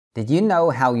Did you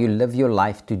know how you live your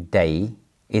life today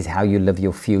is how you live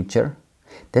your future?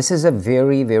 This is a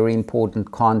very, very important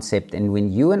concept. And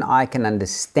when you and I can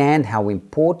understand how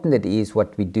important it is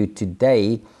what we do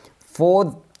today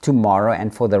for tomorrow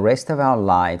and for the rest of our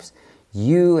lives,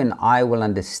 you and I will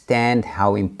understand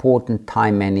how important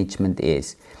time management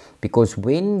is. Because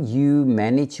when you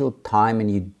manage your time and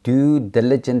you do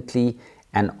diligently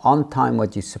and on time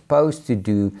what you're supposed to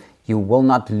do, you will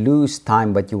not lose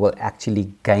time, but you will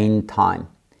actually gain time.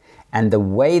 And the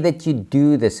way that you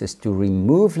do this is to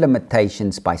remove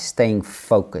limitations by staying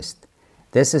focused.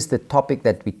 This is the topic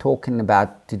that we're talking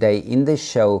about today in this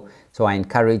show. So I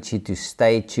encourage you to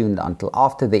stay tuned until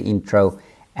after the intro,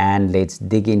 and let's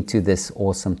dig into this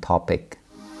awesome topic.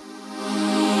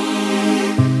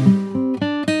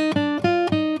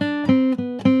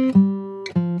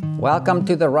 Welcome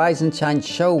to the Rise and Shine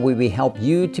Show, where we help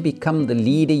you to become the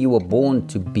leader you were born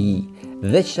to be.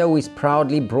 This show is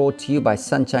proudly brought to you by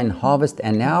Sunshine Harvest.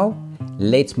 And now,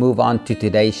 let's move on to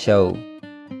today's show.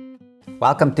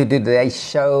 Welcome to today's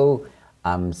show.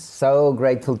 I'm so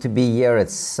grateful to be here.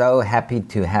 It's so happy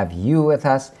to have you with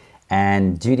us.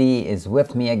 And Judy is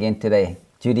with me again today.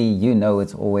 Judy, you know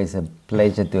it's always a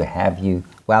pleasure to have you.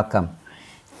 Welcome.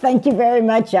 Thank you very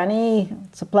much, Johnny.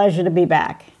 It's a pleasure to be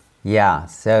back. Yeah,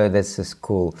 so this is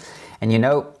cool. And you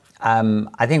know,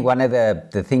 I think one of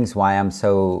the things why I'm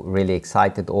so really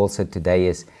excited also today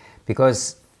is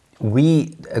because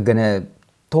we are going to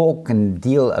talk and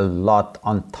deal a lot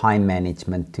on time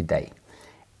management today.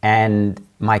 And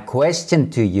my question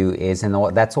to you is,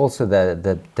 and that's also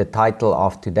the title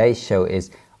of today's show is,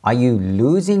 are you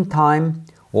losing time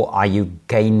or are you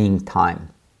gaining time?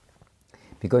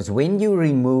 Because when you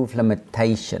remove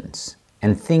limitations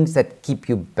and things that keep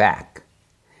you back,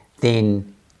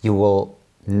 then you will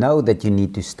know that you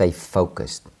need to stay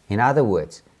focused. In other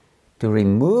words, to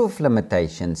remove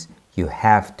limitations, you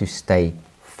have to stay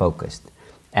focused.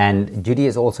 And Judy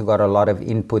has also got a lot of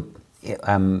input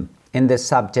in this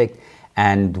subject,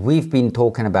 and we've been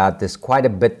talking about this quite a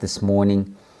bit this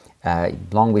morning,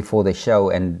 long before the show,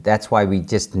 and that's why we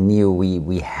just knew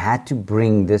we had to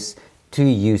bring this to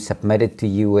you, submit it to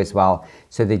you as well,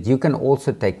 so that you can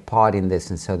also take part in this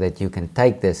and so that you can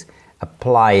take this,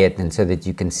 apply it, and so that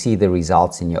you can see the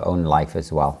results in your own life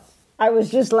as well. I was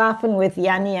just laughing with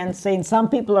Yanni and saying some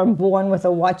people are born with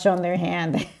a watch on their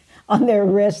hand, on their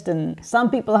wrist, and some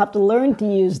people have to learn to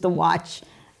use the watch,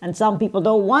 and some people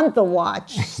don't want the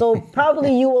watch. So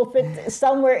probably you will fit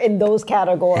somewhere in those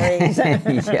categories.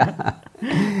 Yeah.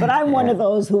 But I'm one of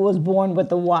those who was born with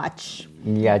the watch.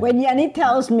 Yeah. When Yanni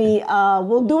tells me,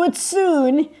 we'll do it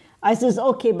soon, I says,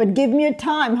 okay, but give me a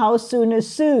time. How soon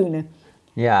is soon?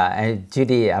 Yeah, and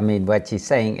Judy, I mean, what she's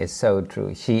saying is so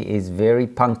true. She is very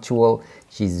punctual.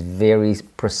 She's very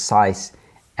precise.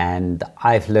 And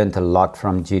I've learned a lot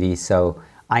from Judy. So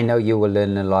I know you will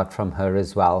learn a lot from her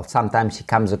as well. Sometimes she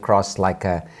comes across like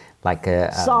a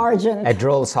sergeant, a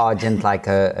drill sergeant, like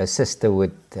a sister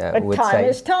would but would time say.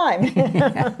 is time.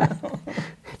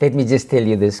 Let me just tell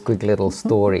you this quick little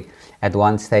story. At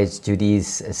one stage, Judy's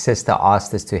sister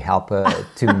asked us to help her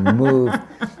to move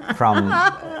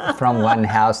from one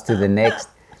house to the next.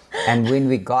 And when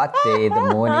we got there the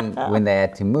morning when they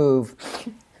had to move,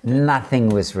 nothing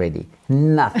was ready.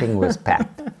 Nothing was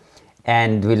packed.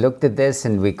 And we looked at this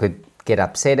and we could get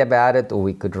upset about it or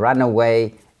we could run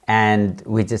away. And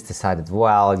we just decided,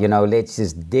 well, you know, let's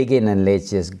just dig in and let's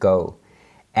just go.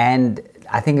 And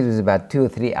I think it was about 2 or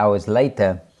 3 hours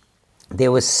later,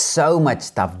 there was so much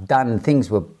stuff done. Things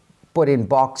were put in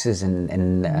boxes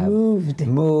and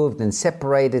moved and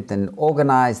separated and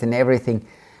organized and everything.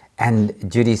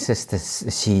 And Judy's sister,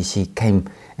 she came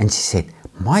and she said,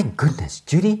 my goodness,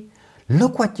 Judy,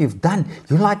 look what you've done.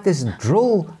 You're like this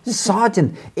drill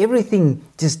sergeant. Everything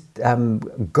just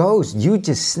goes. You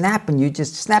just snap and you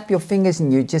just snap your fingers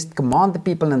and you just command the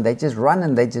people and they just run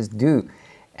and they just do.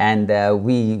 And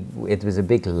it was a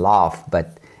big laugh,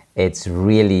 but it's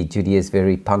really, Judy is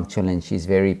very punctual and she's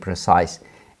very precise.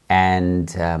 And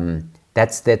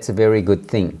that's a very good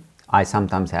thing. I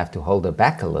sometimes have to hold her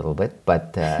back a little bit,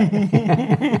 but...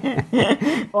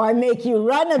 Or I make you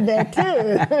run a bit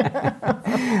too.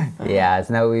 Yeah,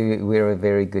 no, we're a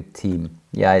very good team.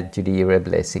 Yeah, Judy, you're a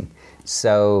blessing.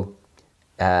 So,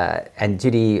 and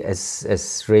Judy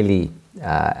is really,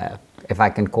 if I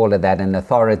can call it that, an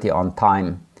authority on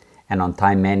time and on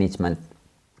time management.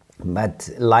 But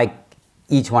like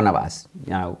each one of us,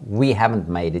 you know, we haven't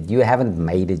made it. You haven't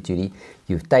made it, Judy.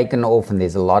 You've taken off and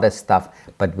there's a lot of stuff,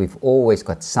 but we've always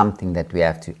got something that we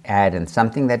have to add and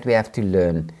something that we have to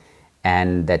learn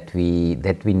and that we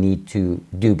need to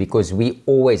do, because we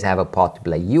always have a part to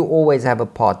play. You always have a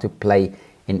part to play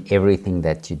in everything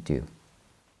that you do.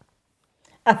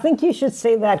 I think you should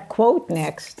say that quote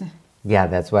next. Yeah,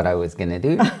 that's what I was going to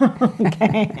do.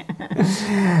 Okay.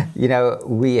 You know,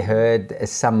 we heard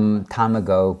some time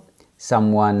ago,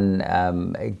 someone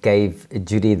gave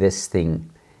Judy this thing,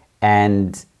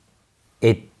 and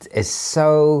it's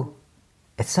so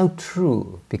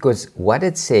true, because what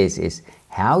it says is,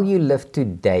 how you live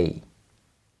today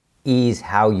is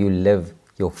how you live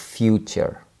your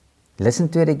future. Listen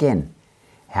to it again.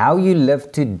 How you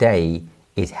live today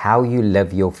is how you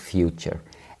live your future.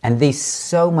 And there's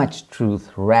so much truth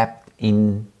wrapped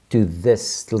into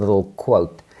this little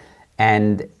quote.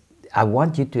 And I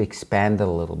want you to expand a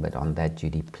little bit on that,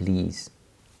 Judy, please.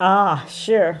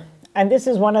 Sure. And this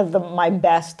is one of my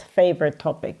best favorite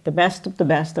topic, the best of the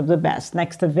best of the best,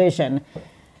 next to vision.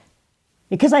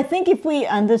 Because I think if we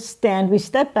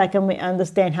step back and we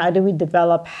understand how do we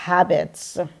develop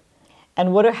habits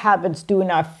and what do habits do in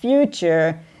our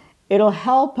future, it'll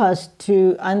help us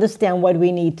to understand what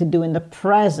we need to do in the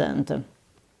present.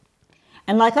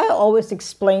 And like I always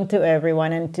explain to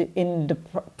everyone, and in the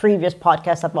previous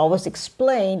podcast, I've always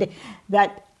explained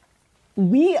that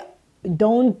we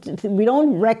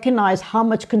don't recognize how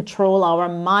much control our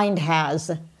mind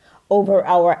has over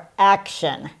our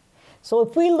action. So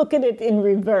if we look at it in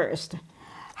reverse,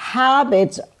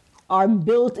 habits are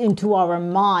built into our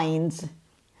minds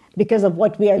because of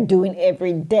what we are doing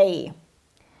every day.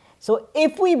 So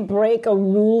if we break a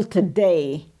rule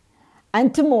today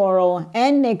and tomorrow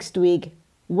and next week,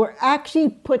 we're actually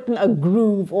putting a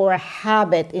groove or a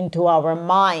habit into our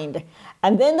mind.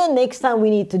 And then the next time we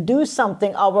need to do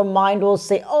something, our mind will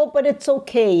say, oh, but it's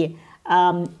okay.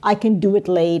 I can do it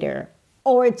later.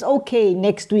 Or it's okay,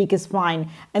 next week is fine.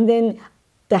 And then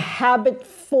the habit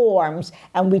forms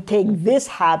and we take this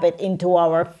habit into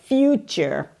our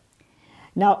future.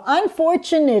 Now,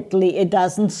 unfortunately, it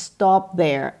doesn't stop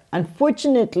there.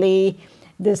 Unfortunately,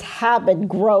 this habit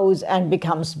grows and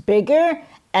becomes bigger,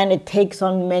 and it takes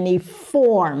on many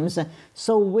forms.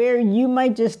 So where you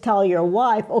might just tell your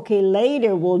wife, okay,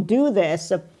 later we'll do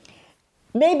this,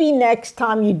 maybe next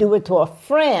time you do it to a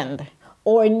friend,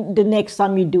 or the next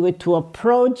time you do it to a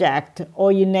project,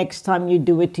 or next time you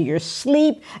do it to your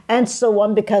sleep, and so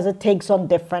on, because it takes on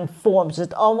different forms.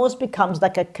 It almost becomes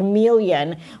like a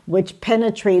chameleon, which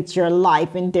penetrates your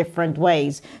life in different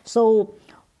ways. So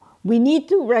we need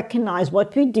to recognize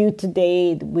what we do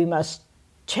today. We must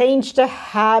change the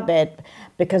habit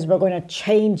because we're going to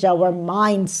change our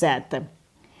mindset.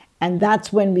 And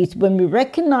that's when we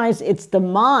recognize it's the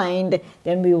mind,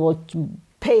 then we will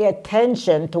pay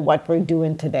attention to what we're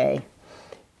doing today.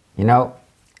 You know,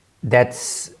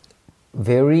 that's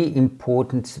very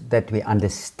important that we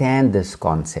understand this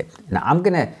concept. Now, I'm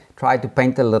going to try to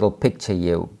paint a little picture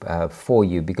here for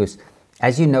you, because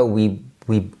as you know, we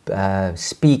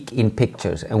speak in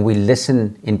pictures and we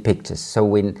listen in pictures. So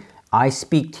when I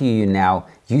speak to you now,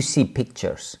 you see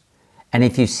pictures. And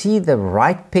if you see the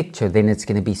right picture, then it's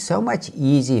going to be so much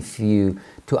easier for you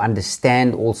to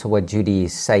understand also what Judy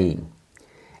is saying.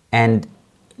 And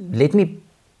let me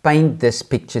paint this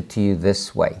picture to you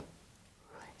this way.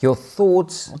 Your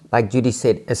thoughts, like Judy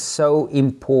said, are so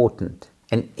important.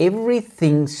 And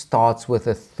everything starts with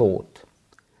a thought.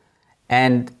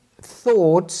 And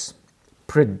thoughts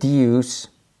produce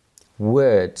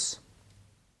words.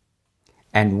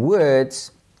 And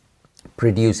words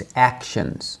produce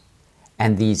actions.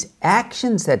 And these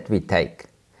actions that we take,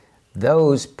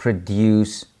 those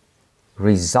produce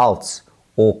results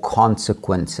or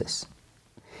consequences.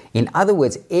 In other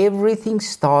words, everything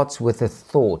starts with a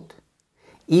thought.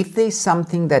 If there's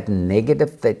something that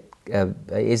negative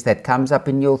that comes up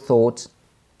in your thoughts,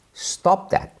 stop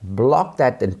that, block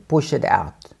that, and push it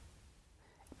out.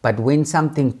 But when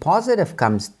something positive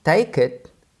comes, take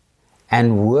it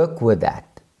and work with that.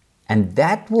 And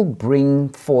that will bring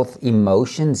forth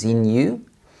emotions in you.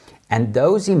 And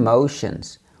those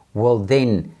emotions will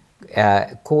then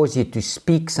cause you to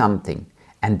speak something.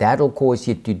 And that'll cause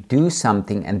you to do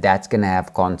something, and that's going to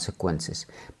have consequences.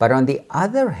 But on the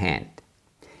other hand,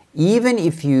 even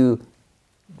if you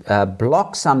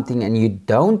block something and you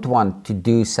don't want to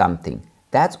do something,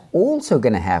 that's also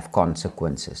going to have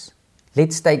consequences.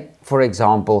 Let's take, for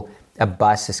example, a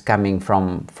bus is coming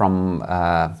from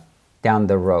down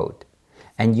the road,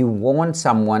 and you warn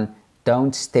someone,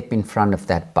 don't step in front of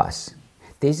that bus.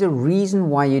 There's a reason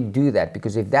why you do that,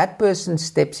 because if that person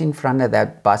steps in front of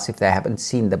that bus, if they haven't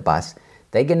seen the bus,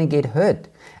 they're going to get hurt,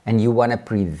 and you want to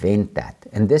prevent that.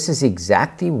 And this is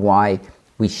exactly why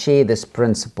we share this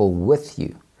principle with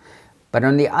you. But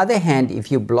on the other hand,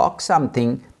 if you block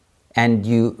something and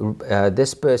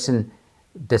this person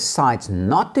decides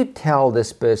not to tell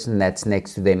this person that's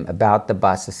next to them about the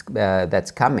bus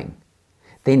that's coming,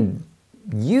 then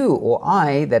you or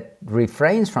I that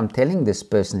refrains from telling this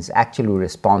person is actually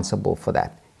responsible for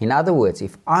that. In other words,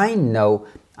 if I know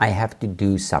I have to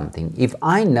do something, if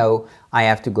I know I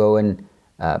have to go and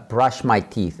brush my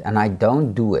teeth and I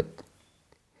don't do it,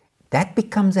 that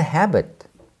becomes a habit.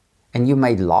 And you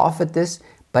may laugh at this,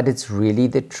 but it's really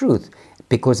the truth,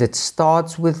 because it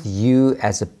starts with you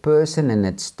as a person and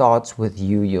it starts with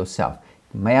you yourself.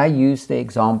 May I use the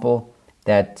example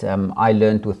that I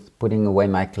learned with putting away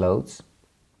my clothes?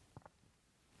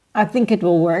 I think it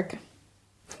will work.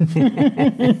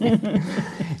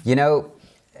 You know,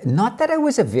 not that I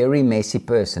was a very messy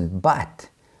person, but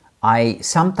I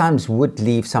sometimes would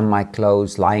leave some of my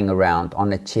clothes lying around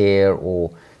on a chair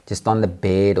or just on the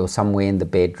bed or somewhere in the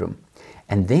bedroom.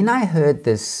 And then I heard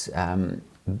this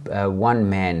one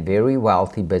man, very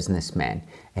wealthy businessman,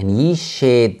 and he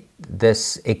shared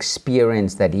this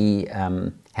experience that he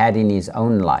had in his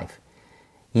own life.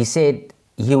 He said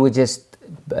he would just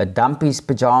dump his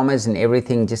pajamas and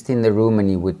everything just in the room, and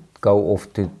he would go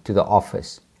off to the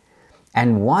office.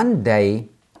 And one day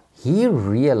he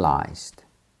realized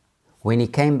when he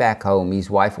came back home, his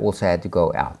wife also had to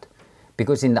go out.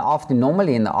 Because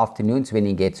normally in the afternoons when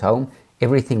he gets home,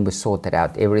 everything was sorted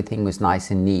out, everything was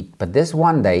nice and neat. But this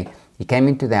one day, he came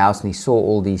into the house and he saw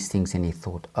all these things and he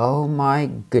thought, oh my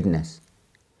goodness,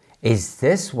 is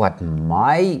this what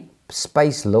my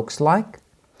space looks like?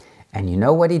 And you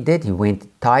know what he did? He went,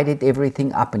 tidied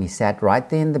everything up, and he sat right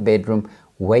there in the bedroom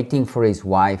waiting for his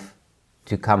wife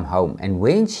to come home. And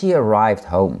when she arrived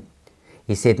home,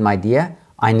 he said, my dear,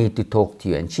 I need to talk to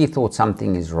you. And she thought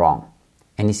something is wrong.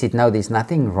 And he said, no, there's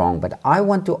nothing wrong, but I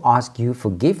want to ask you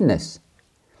forgiveness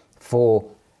for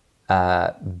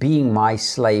being my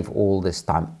slave all this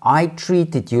time. I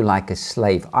treated you like a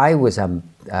slave. I was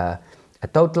a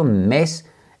total mess,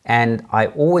 and I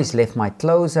always left my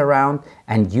clothes around,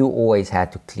 and you always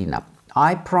had to clean up.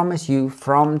 I promise you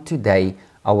from today,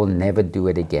 I will never do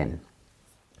it again.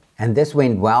 And this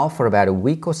went well for about a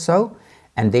week or so.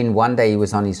 And then one day he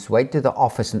was on his way to the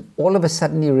office, and all of a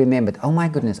sudden he remembered, oh my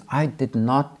goodness, I did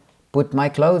not put my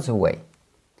clothes away.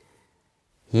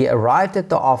 He arrived at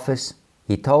the office.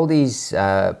 He told his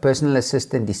personal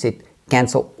assistant, he said,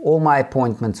 cancel all my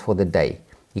appointments for the day.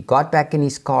 He got back in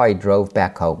his car, he drove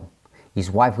back home. His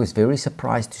wife was very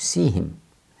surprised to see him.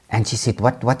 And she said,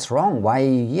 what's wrong? Why are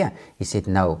you here? He said,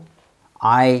 no,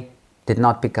 I did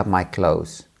not pick up my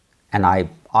clothes. And I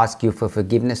ask you for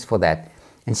forgiveness for that.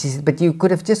 And she said, but you could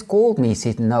have just called me. He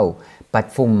said, no,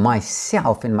 but for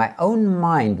myself, in my own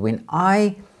mind, when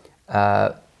I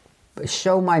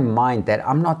show my mind that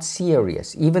I'm not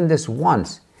serious, even this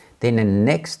once, then the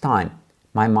next time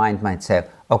my mind might say,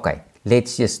 okay,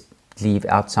 let's just leave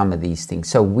out some of these things.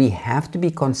 So we have to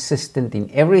be consistent in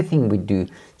everything we do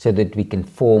so that we can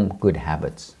form good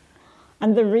habits.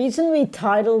 And the reason we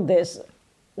titled this,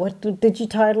 what did you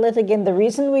title it again? The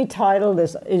reason we titled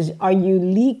this is, are you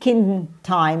leaking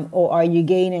time or are you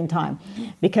gaining time?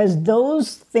 Because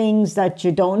those things that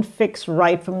you don't fix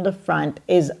right from the front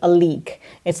is a leak.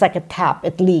 It's like a tap,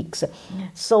 it leaks.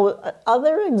 So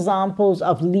other examples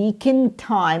of leaking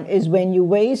time is when you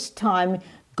waste time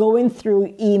going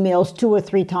through emails 2 or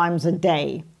 3 times a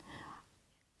day.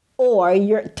 Or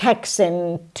you're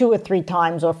texting 2 or 3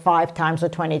 times or 5 times or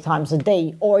 20 times a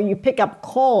day. Or you pick up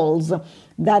calls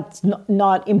that's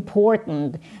not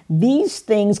important. These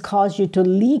things cause you to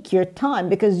leak your time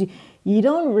because you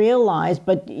don't realize,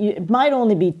 but it might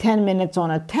only be 10 minutes on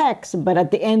a text, but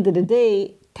at the end of the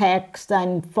day, text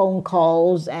and phone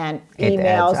calls and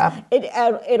emails,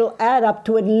 it'll add up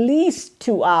to at least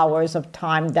 2 hours of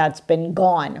time that's been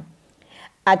gone.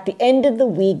 At the end of the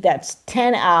week, that's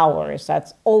 10 hours.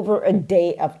 That's over a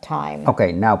day of time.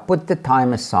 Okay, now put the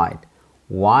time aside.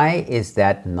 Why is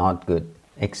that not good?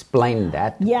 Explain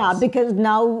that. Yeah, because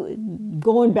now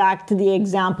going back to the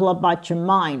example about your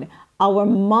mind, our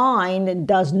mind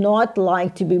does not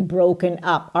like to be broken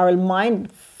up. Our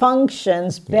mind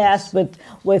functions best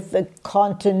with the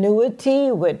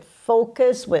continuity, with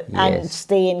focus, and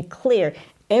staying clear.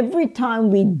 Every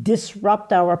time we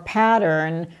disrupt our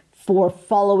pattern for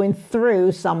following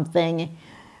through something,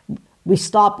 we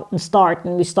stop and start,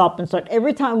 and we stop and start.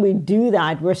 Every time we do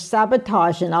that, we're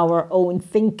sabotaging our own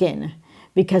thinking,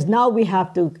 because now we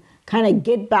have to kind of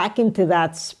get back into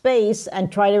that space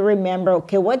and try to remember,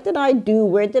 okay, what did I do?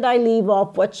 Where did I leave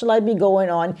off? What shall I be going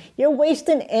on? You're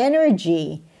wasting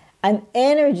energy. And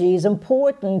energy is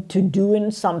important to doing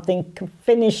something,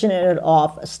 finishing it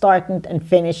off, starting and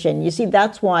finishing. You see,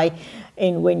 that's why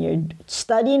when you're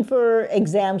studying for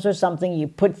exams or something, you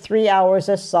put 3 hours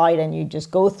aside and you just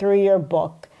go through your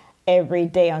book every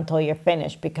day until you're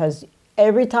finished. Because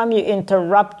every time you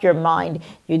interrupt your mind,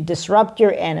 you disrupt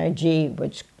your energy,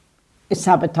 which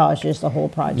sabotages the whole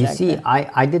project. You see,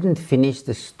 I didn't finish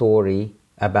the story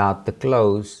about the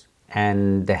clothes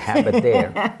and the habit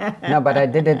there. No, but I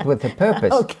did it with a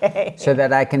purpose. Okay. So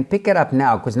that I can pick it up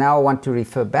now, because now I want to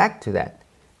refer back to that.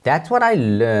 That's what I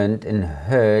learned and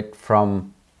heard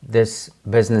from this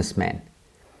businessman.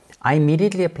 I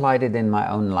immediately applied it in my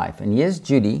own life. And yes,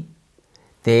 Judy,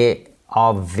 there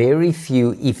are very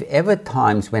few, if ever,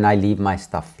 times when I leave my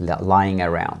stuff lying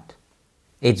around.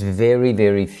 It's very,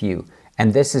 very few.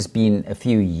 And this has been a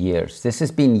few years. This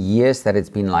has been years that it's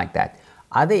been like that.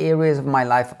 Other areas of my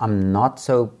life, I'm not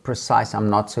so precise, I'm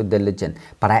not so diligent,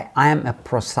 but I am a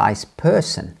precise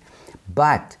person.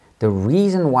 But the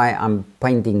reason why I'm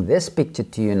painting this picture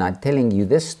to you and I'm telling you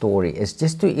this story is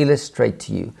just to illustrate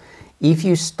to you, if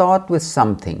you start with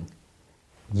something,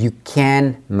 you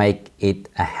can make it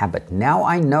a habit. Now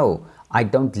I know I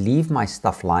don't leave my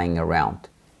stuff lying around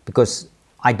because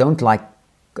I don't like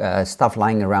stuff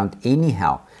lying around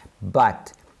anyhow,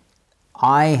 but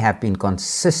I have been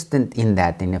consistent in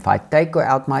that. And if I take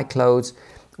out my clothes,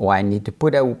 or I need to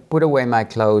put away my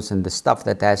clothes and the stuff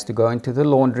that has to go into the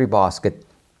laundry basket,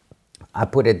 I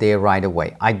put it there right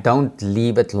away. I don't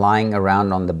leave it lying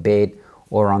around on the bed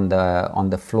or on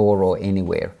the floor or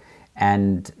anywhere.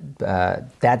 And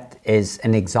that is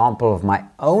an example of my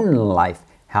own life,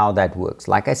 how that works.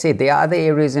 Like I said, there are other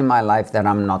areas in my life that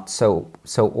I'm not so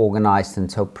organized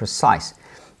and so precise.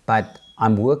 But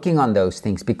I'm working on those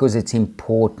things because it's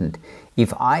important.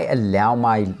 If I allow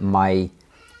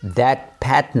that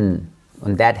pattern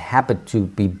and that habit to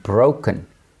be broken,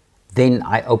 then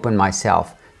I open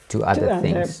myself to other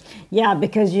things. Yeah,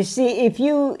 because you see, if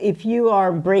you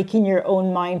are breaking your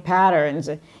own mind patterns,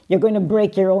 you're going to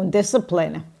break your own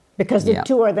discipline. Because the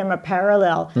two of them are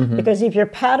parallel. Mm-hmm. Because if your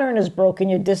pattern is broken,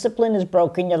 your discipline is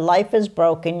broken, your life is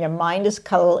broken, your mind is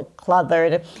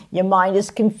cluttered, your mind is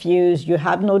confused, you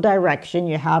have no direction,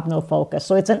 you have no focus.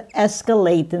 So it's an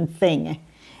escalating thing.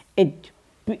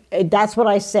 That's what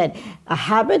I said. A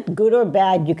habit, good or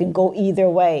bad, you can go either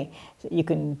way. You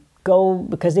can go,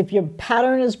 because if your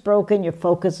pattern is broken, your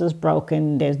focus is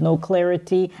broken, there's no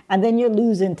clarity, and then you're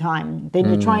losing time. Then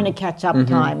you're trying to catch up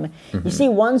time. Mm-hmm. You see,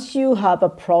 once you have a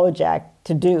project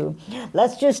to do,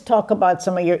 let's just talk about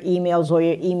some of your emails or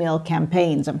your email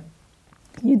campaigns.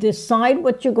 You decide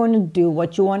what you're going to do,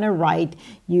 what you want to write,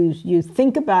 you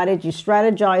think about it, you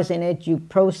strategize in it, you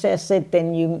process it,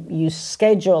 then you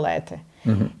schedule it.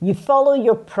 Mm-hmm. You follow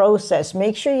your process.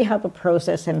 Make sure you have a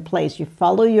process in place. You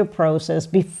follow your process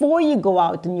before you go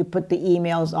out and you put the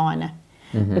emails on.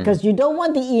 Mm-hmm. Because you don't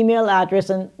want the email address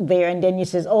there and then you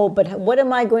says, oh, but what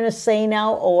am I going to say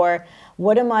now? Or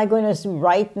what am I going to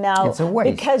write now? It's a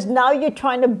waste. Because now you're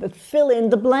trying to fill in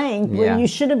the blank where you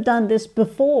should have done this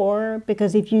before.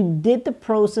 Because if you did the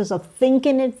process of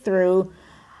thinking it through,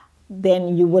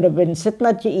 then you would have been sitting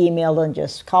at your email and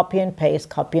just copy and paste,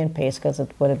 because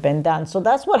it would have been done. So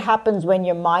that's what happens when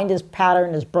your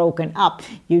pattern is broken up.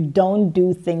 You don't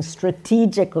do things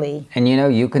strategically. And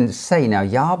you can say now,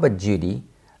 yeah, but Judy,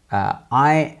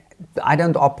 I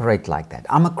don't operate like that.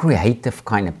 I'm a creative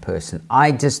kind of person.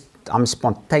 I'm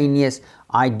spontaneous.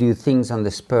 I do things on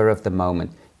the spur of the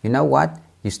moment. You know what?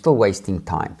 You're still wasting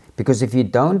time. Because if you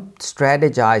don't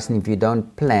strategize and if you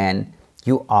don't plan,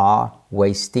 you are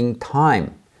wasting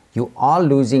time. You are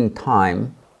losing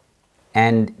time,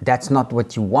 and that's not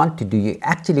what you want to do. You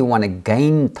actually want to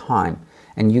gain time.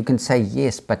 And you can say,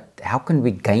 yes, but how can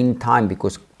we gain time?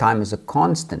 Because time is a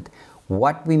constant.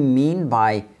 What we mean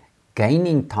by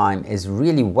gaining time is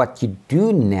really what you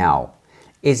do now.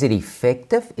 Is it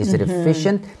effective? Is it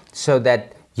efficient? So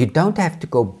that you don't have to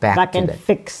go back to and that.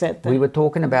 Fix it. We were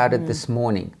talking about it this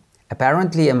morning.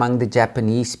 Apparently among the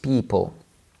Japanese people,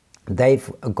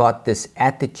 they've got this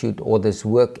attitude or this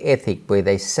work ethic where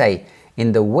they say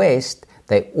in the West,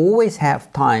 they always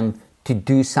have time to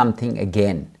do something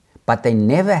again, but they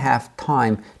never have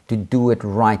time to do it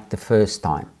right the first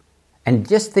time. And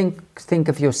just think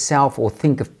of yourself or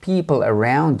think of people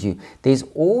around you. There's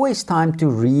always time to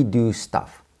redo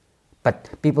stuff, but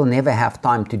people never have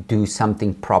time to do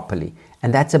something properly.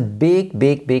 And that's a big,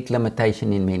 big, big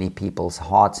limitation in many people's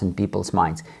hearts and people's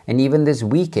minds. And even this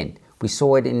weekend, we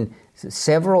saw it in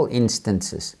several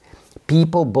instances.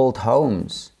 People built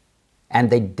homes and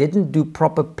they didn't do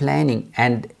proper planning.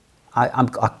 And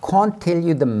I can't tell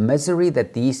you the misery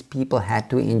that these people had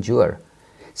to endure.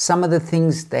 Some of the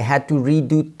things they had to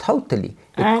redo totally.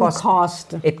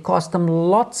 It cost them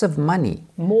lots of money.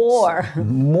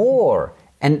 More.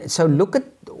 And so look at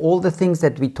all the things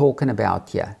that we're talking about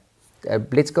here.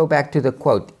 Let's go back to the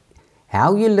quote.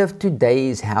 How you live today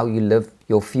is how you live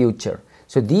your future.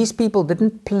 So these people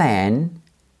didn't plan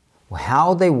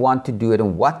how they want to do it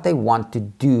and what they want to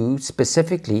do,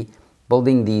 specifically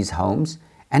building these homes.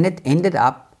 And it ended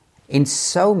up in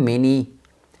so many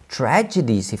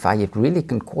tragedies, if I really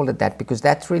can call it that, because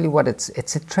that's really what it's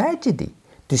a tragedy.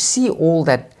 To see all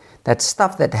that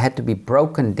stuff that had to be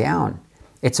broken down.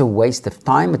 It's a waste of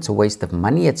time, it's a waste of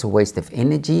money, it's a waste of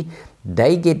energy.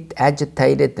 They get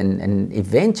agitated and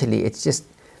eventually it's just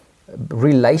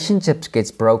relationships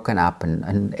gets broken up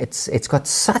and it's got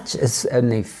such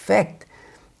an effect.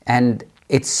 And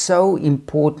it's so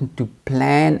important to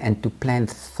plan and to plan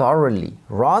thoroughly.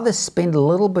 Rather spend a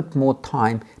little bit more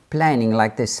time planning,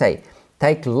 like they say.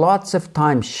 Take lots of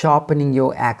time sharpening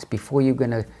your axe before you're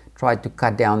going to try to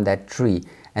cut down that tree,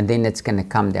 and then it's going to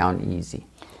come down easy.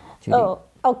 Judy? Oh,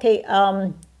 okay.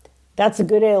 That's a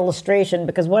good illustration,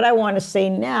 because what I want to say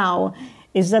now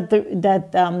is that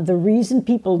the reason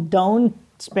people don't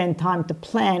spend time to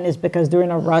plan is because they're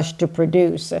in a rush to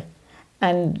produce,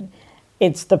 and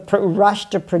it's the rush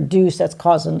to produce that's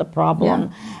causing the problem.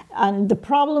 Yeah. And the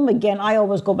problem, again, I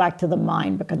always go back to the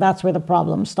mind, because that's where the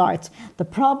problem starts. The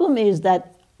problem is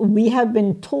that we have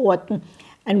been taught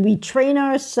and we train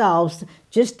ourselves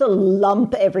just to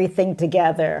lump everything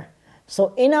together.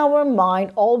 So in our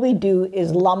mind, all we do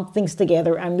is lump things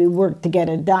together and we work to get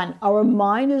it done. Our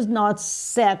mind is not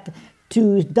set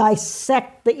to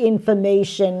dissect the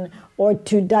information or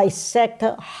to dissect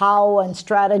how and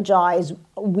strategize.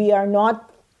 We are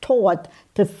not taught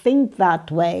to think that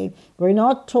way. We're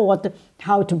not taught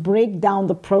how to break down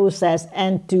the process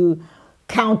and to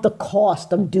count the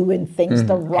cost of doing things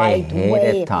the right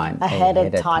way. Ahead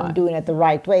of time, doing it the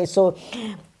right way. So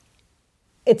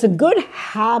it's a good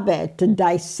habit to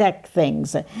dissect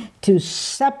things, to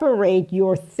separate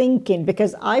your thinking,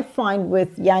 because I find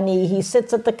with Yanni, he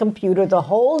sits at the computer the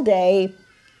whole day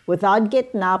without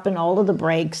getting up and all of the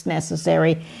breaks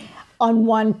necessary on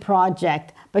one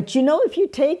project. But you know, if you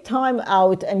take time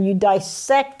out and you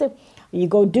dissect, you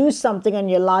go do something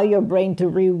and you allow your brain to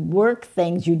rework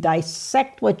things, you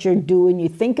dissect what you're doing, you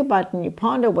think about it and you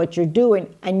ponder what you're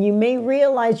doing, and you may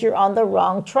realize you're on the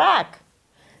wrong track.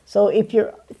 So if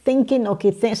you're thinking,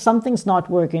 okay, something's not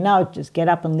working out, just get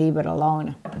up and leave it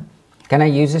alone. Can I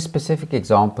use a specific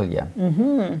example here?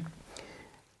 Mm-hmm.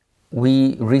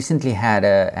 We recently had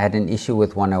an issue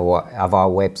with one of our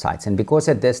websites, and because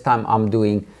at this time I'm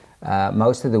doing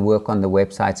most of the work on the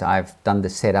websites, I've done the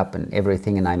setup and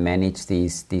everything, and I manage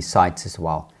these sites as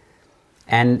well.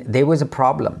 And there was a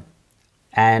problem,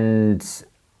 and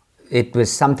it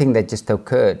was something that just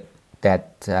occurred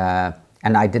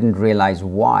and I didn't realize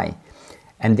why.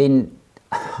 And then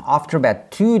after about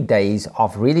 2 days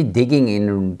of really digging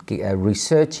in,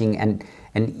 researching, and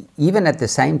even at the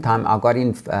same time, I got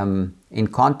in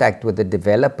contact with the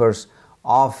developers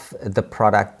of the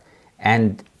product,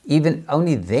 and even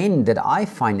only then did I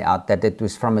find out that it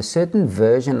was from a certain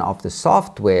version of the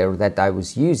software that I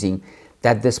was using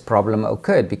that this problem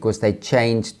occurred, because they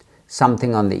changed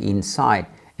something on the inside.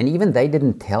 And even they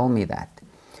didn't tell me that.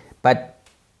 But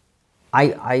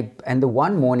and the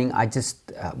one morning,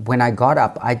 when I got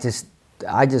up, I just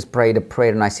prayed a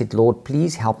prayer and I said, Lord,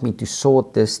 please help me to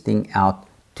sort this thing out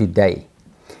today.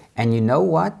 And you know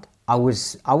what? I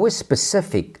was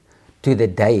specific to the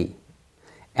day.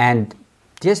 And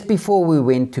just before we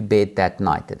went to bed that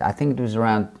night, I think it was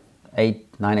around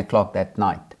 8-9 o'clock that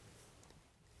night,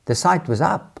 the site was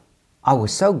up. I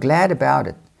was so glad about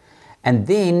it. And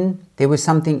then there was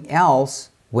something else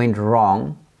went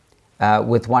wrong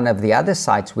with one of the other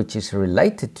sites, which is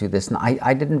related to this. And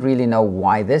I didn't really know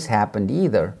why this happened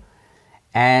either.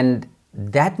 And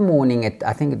that morning,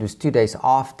 I think it was 2 days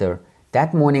after,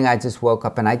 that morning I just woke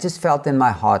up and I just felt in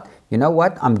my heart, you know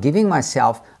what, I'm giving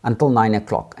myself until 9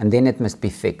 o'clock and then it must be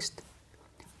fixed.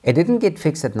 It didn't get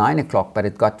fixed at 9 o'clock, but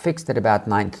it got fixed at about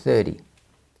 9:30.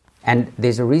 And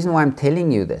there's a reason why I'm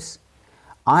telling you this.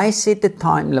 I set the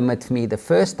time limit for me the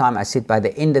first time. I said by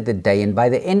the end of the day, and by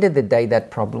the end of the day that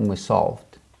problem was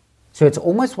solved. So it's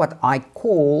almost what I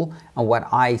call and what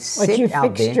I set out there. What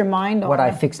you fixed your mind on. What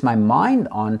I fixed my mind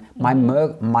on. My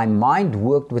mind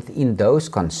worked within those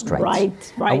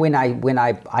constraints. Right. And when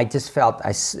I just felt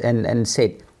and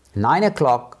said 9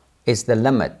 o'clock is the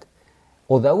limit.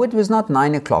 Although it was not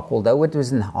 9 o'clock, although it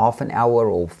was in half an hour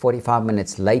or 45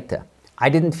 minutes later, I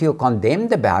didn't feel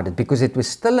condemned about it, because it was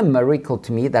still a miracle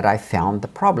to me that I found the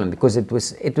problem, because it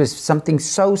was something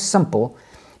so simple.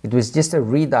 It was just a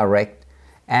redirect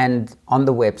and on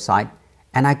the website,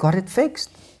 and I got it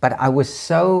fixed. But I was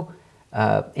so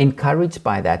encouraged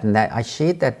by that, and that I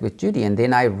shared that with Judy, and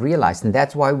then I realized, and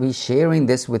that's why we're sharing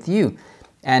this with you.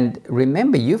 And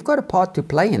remember, you've got a part to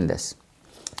play in this.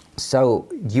 So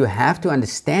you have to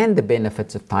understand the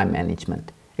benefits of time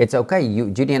management. It's okay,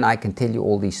 Judy and I can tell you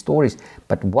all these stories,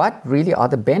 but what really are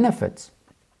the benefits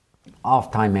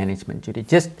of time management, Judy?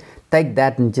 Just take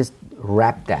that and just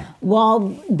wrap that. Well,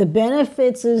 the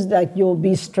benefits is that you'll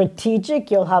be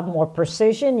strategic, you'll have more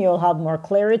precision, you'll have more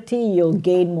clarity, you'll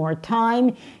gain more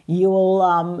time,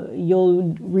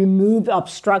 you'll remove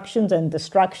obstructions and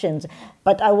distractions.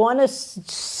 But I want to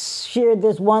share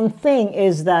this one thing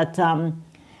is that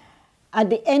at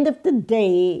the end of the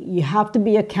day, you have to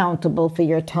be accountable for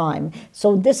your time.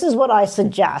 So this is what I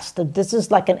suggest. This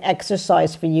is like an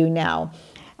exercise for you now.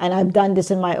 And I've done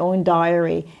this in my own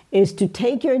diary, is to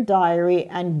take your diary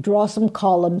and draw some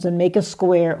columns and make a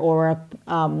square or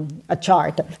a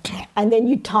chart. And then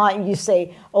you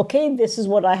say, okay, this is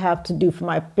what I have to do for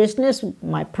my business,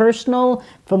 my personal,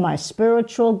 for my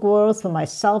spiritual growth, for my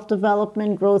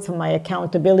self-development growth, for my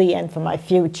accountability, and for my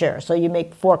future. So you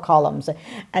make 4 columns.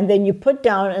 And then you put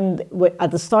down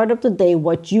at the start of the day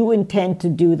what you intend to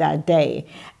do that day.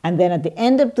 And then at the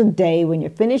end of the day, when you're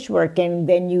finished working,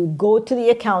 then you go to the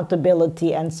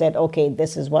accountability and said, okay,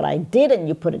 this is what I did. And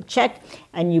you put a check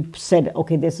and you said,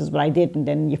 okay, this is what I did. And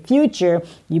then in your future,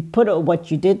 you put what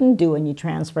you didn't do and you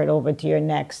transfer it over to your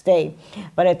next day.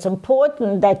 But it's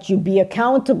important that you be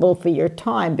accountable for your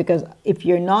time, because if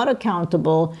you're not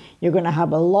accountable, you're going to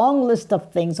have a long list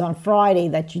of things on Friday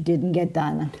that you didn't get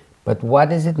done. But what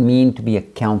does it mean to be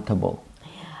accountable?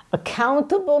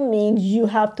 Accountable means you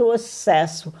have to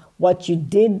assess what you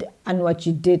did and what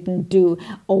you didn't do,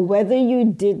 or whether you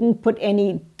didn't put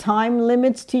any time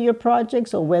limits to your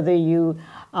projects, or whether you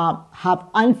have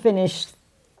unfinished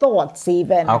thoughts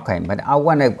even. Okay, but I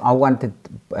want to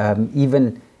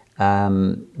even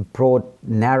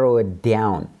narrow it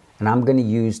down, and I'm going to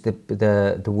use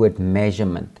the word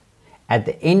measurement. At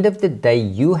the end of the day,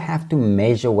 you have to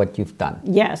measure what you've done.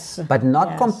 Yes. But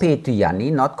not compared to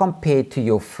Yanni, not compared to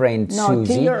your friend Susie. No,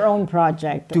 to your own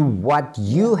project. To what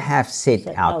you have set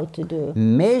out to do.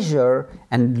 Measure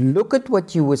and look at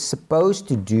what you were supposed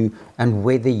to do and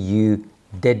whether you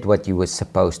did what you were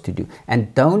supposed to do.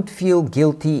 And don't feel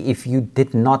guilty if you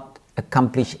did not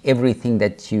accomplish everything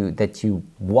that you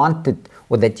wanted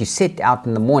or that you set out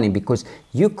in the morning, because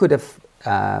you could have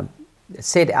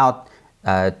set out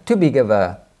too big of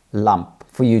a lump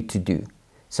for you to do.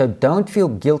 So don't feel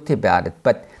guilty about it,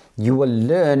 but you will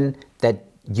learn that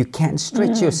you can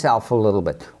stretch yourself a little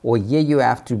bit, or here you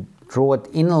have to draw it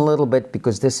in a little bit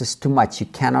because this is too much. You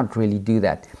cannot really do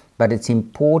that. But it's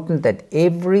important that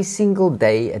every single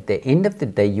day, at the end of the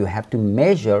day, you have to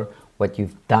measure what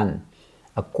you've done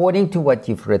according to what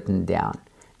you've written down,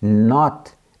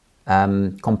 not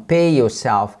compare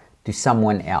yourself to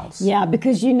someone else. Yeah,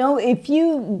 because if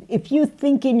you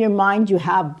think in your mind you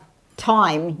have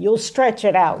time, you'll stretch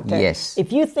it out. Yes.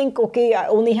 If you think, okay, I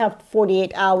only have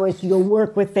 48 hours, you'll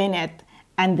work within it.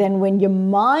 And then when your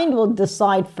mind will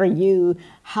decide for you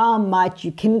how much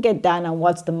you can get done and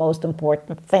what's the most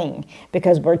important thing.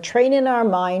 Because we're training our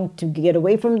mind to get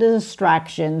away from the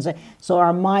distractions, so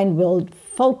our mind will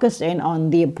focus in on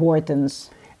the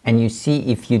importance. And you see,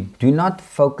 if you do not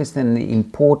focus on the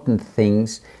important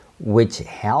things, which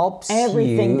helps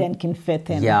everything you, then can fit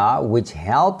in. Yeah, which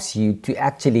helps you to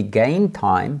actually gain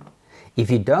time. If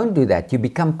you don't do that, you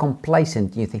become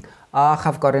complacent. You think,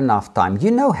 I've got enough time. You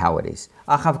know how it is.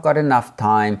 I've got enough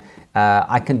time.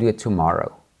 I can do it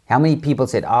tomorrow. How many people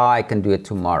said, I can do it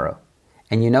tomorrow?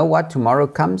 And you know what? Tomorrow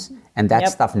comes and that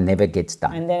stuff never gets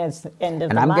done. And then it's the end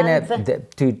of and the month. And I'm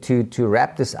going to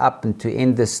wrap this up and to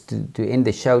end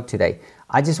the show today,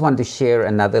 I just want to share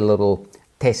another little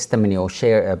testimony or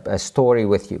share a story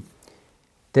with you.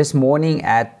 This morning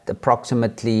at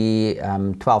approximately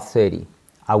 12:30,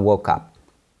 I woke up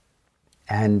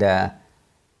and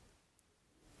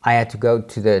I had to go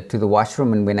to the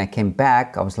washroom, and when I came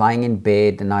back, I was lying in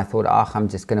bed and I thought, I'm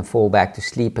just going to fall back to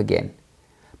sleep again.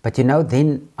 But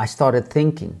then I started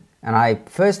thinking, and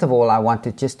first of all, I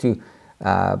wanted just to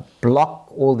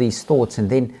block all these thoughts,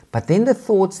 but then the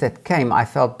thoughts that came, I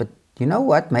felt, but you know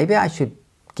what, maybe I should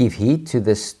give heed to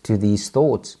these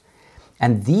thoughts.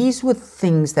 And these were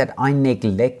things that I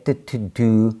neglected to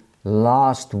do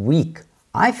last week.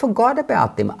 I forgot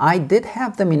about them. I did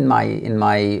have them in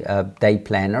my day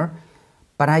planner,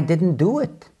 but I didn't do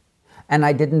it, and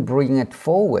I didn't bring it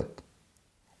forward.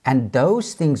 And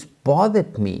those things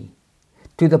bothered me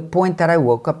to the point that I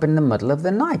woke up in the middle of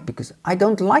the night, because I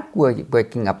don't like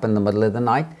waking up in the middle of the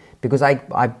night, because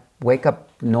I wake up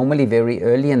normally very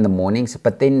early in the mornings,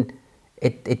 but then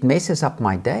it messes up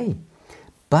my day.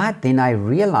 But then I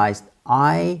realized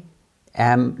I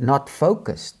am not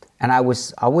focused, and I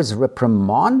was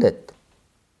reprimanded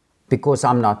because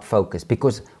I'm not focused,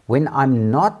 because when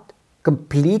I'm not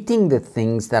completing the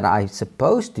things that I'm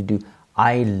supposed to do,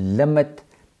 I limit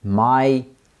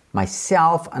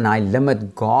myself, and I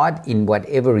limit God in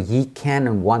whatever He can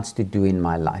and wants to do in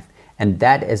my life. And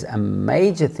that is a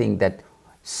major thing that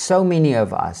so many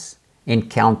of us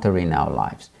encounter in our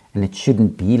lives, and it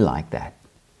shouldn't be like that.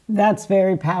 That's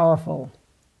very powerful,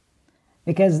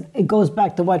 because it goes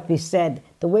back to what we said.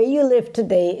 The way you live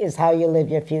today is how you live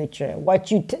your future.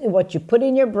 What you put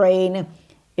in your brain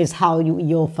is how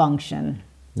you'll function.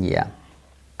 Yeah.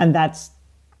 And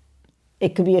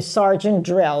it could be a sergeant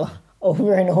drill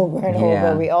over and over and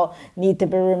over. We all need to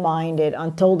be reminded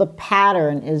until the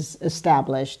pattern is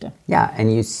established. Yeah,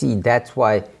 and you see, that's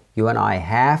why you and I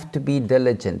have to be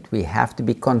diligent. We have to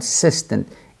be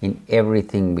consistent in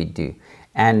everything we do.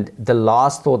 And the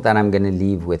last thought that I'm going to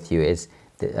leave with you is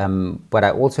what I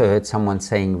also heard someone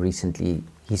saying recently.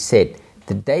 He said,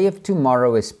 the day of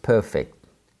tomorrow is perfect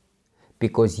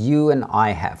because you and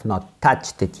I have not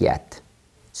touched it yet.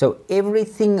 So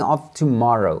everything of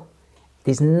tomorrow,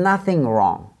 there's nothing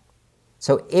wrong.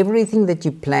 So everything that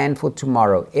you plan for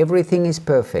tomorrow, everything is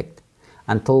perfect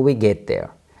until we get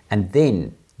there. And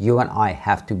then you and I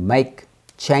have to make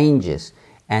changes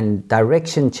and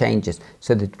direction changes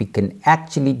so that we can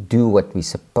actually do what we're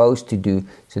supposed to do,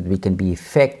 so that we can be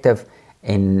effective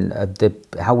in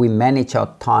how we manage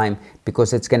our time,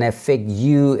 because it's going to affect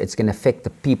you, it's going to affect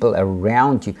the people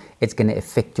around you, it's going to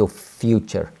affect your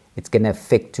future, it's going to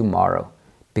affect tomorrow.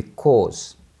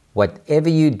 Because whatever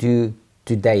you do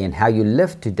today and how you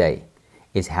live today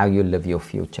is how you live your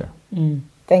future.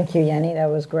 Thank you, Yanni. That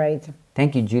was great.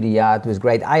 Thank you, Judy. Yeah, it was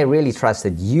great. I really trust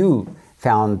that you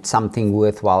found something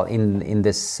worthwhile in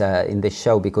this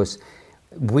show, because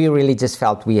we really just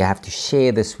felt we have to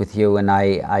share this with you. And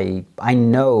I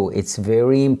know it's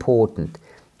very important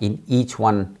in each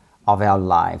one of our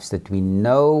lives that we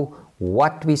know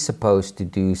what we're supposed to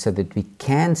do so that we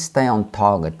can stay on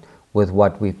target with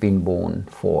what we've been born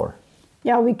for.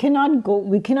 Yeah, we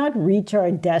cannot reach our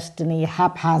destiny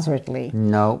haphazardly.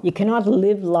 No. You cannot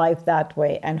live life that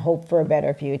way and hope for a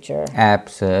better future.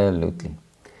 Absolutely.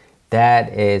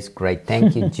 That is great.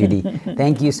 Thank you, Judy.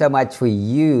 Thank you so much for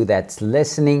you that's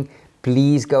listening.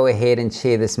 Please go ahead and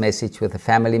share this message with a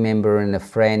family member and a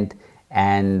friend.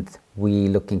 And we're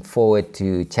looking forward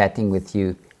to chatting with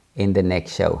you in the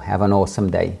next show. Have an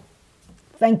awesome day.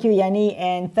 Thank you, Yanni,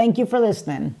 and thank you for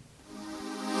listening.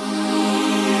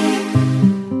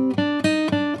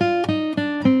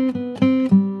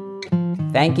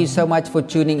 Thank you so much for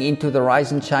tuning into the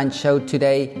Rise and Shine show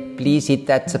today. Please hit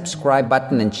that subscribe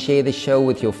button and share the show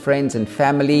with your friends and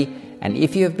family. And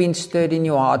if you have been stirred in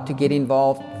your heart to get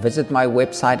involved, visit my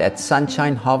website at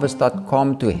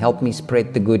sunshineharvest.com to help me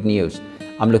spread the good news.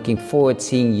 I'm looking forward to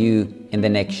seeing you in the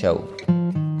next show.